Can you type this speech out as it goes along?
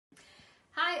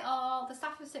Hi all, the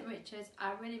staff of St Richards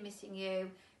are really missing you,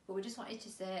 but we just wanted to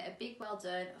say a big well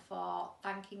done for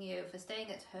thanking you for staying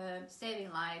at home,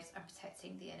 saving lives and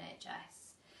protecting the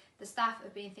NHS. The staff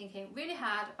have been thinking really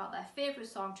hard about their favourite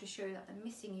song to show you that they're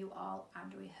missing you all,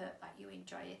 and we hope that you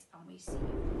enjoy it and we see you.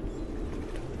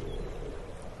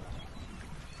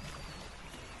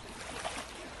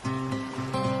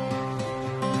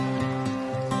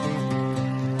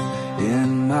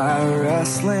 In my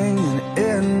wrestling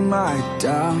and in my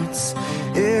doubts,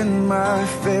 in my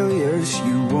failures,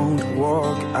 you won't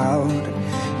walk out.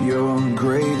 Your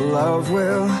great love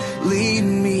will lead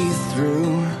me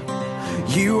through.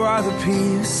 You are the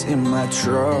peace in my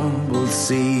troubled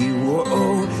sea.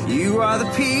 Whoa, you are the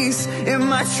peace in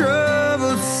my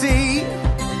troubled sea.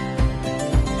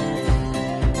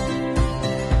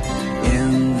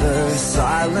 In the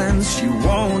silence, you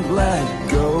won't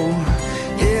let go.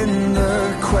 In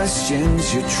the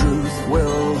questions, your truth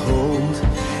will hold.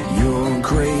 Your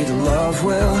great love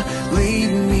will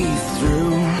lead me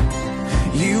through.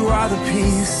 You are the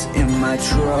peace in my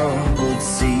troubled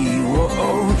sea.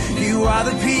 Whoa, you are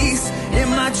the peace in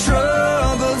my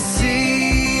troubled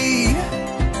sea.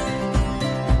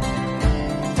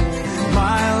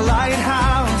 My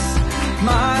lighthouse,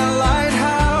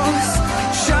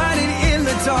 shining in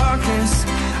the darkness,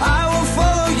 I will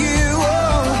follow you.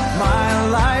 Oh, my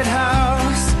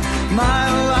lighthouse,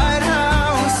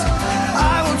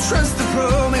 I will trust the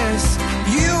promise.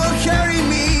 You will carry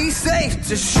me safe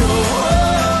to shore.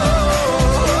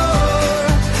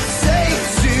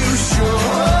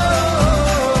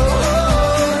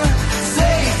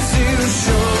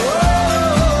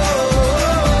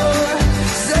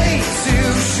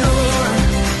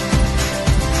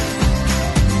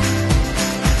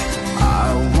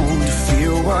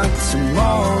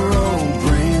 Tomorrow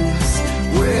brings.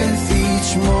 With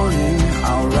each morning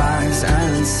I'll rise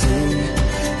and sing.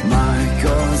 My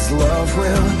God's love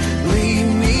will lead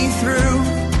me through.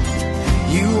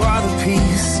 You are the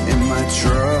peace in my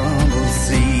troubled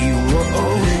sea.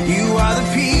 Whoa, you are the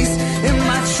peace in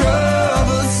my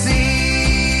troubled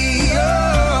sea.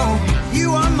 Oh,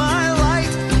 you are my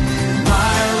light,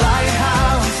 my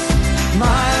lighthouse,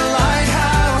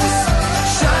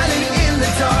 shining in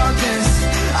the darkness.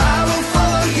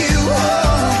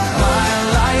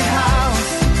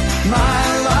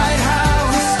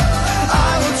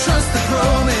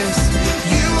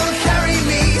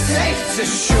 To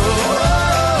shore,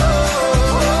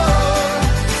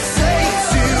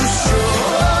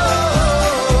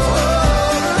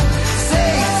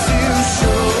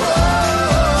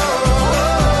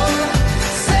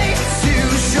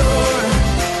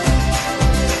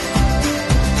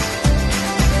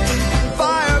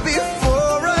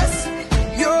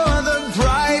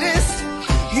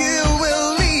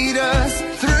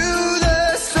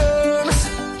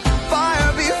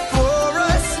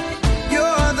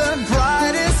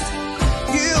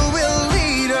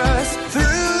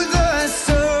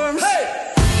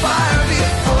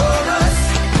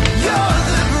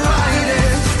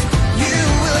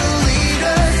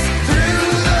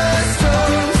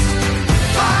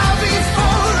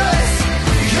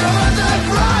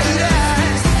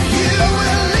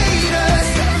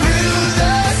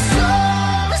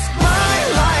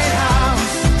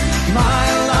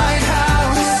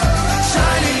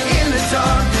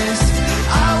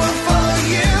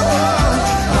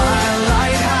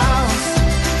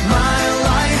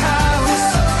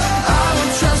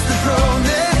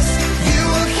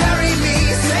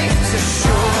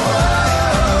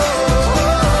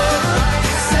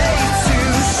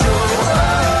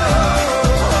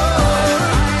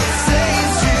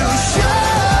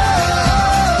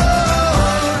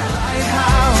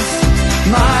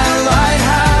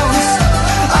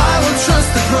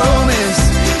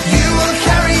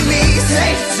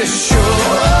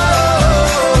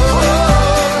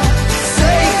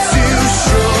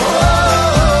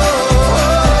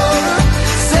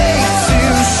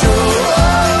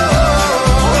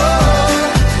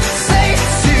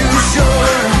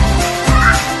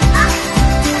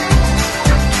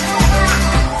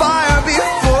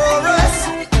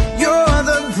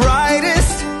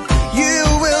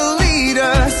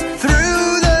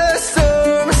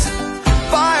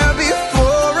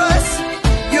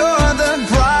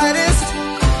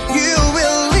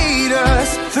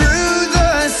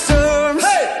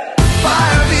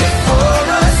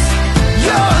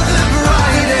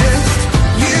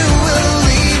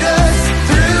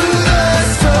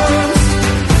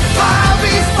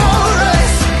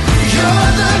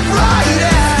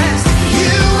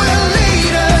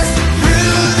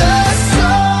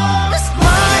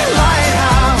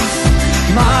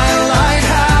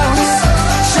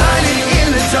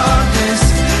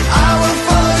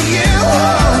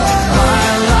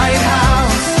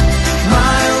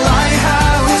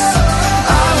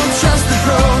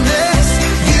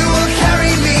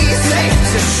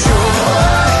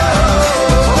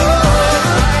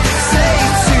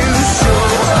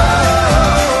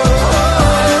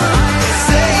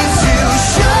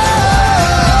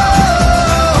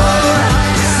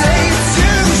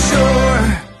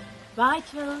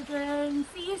 children.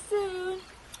 See you soon.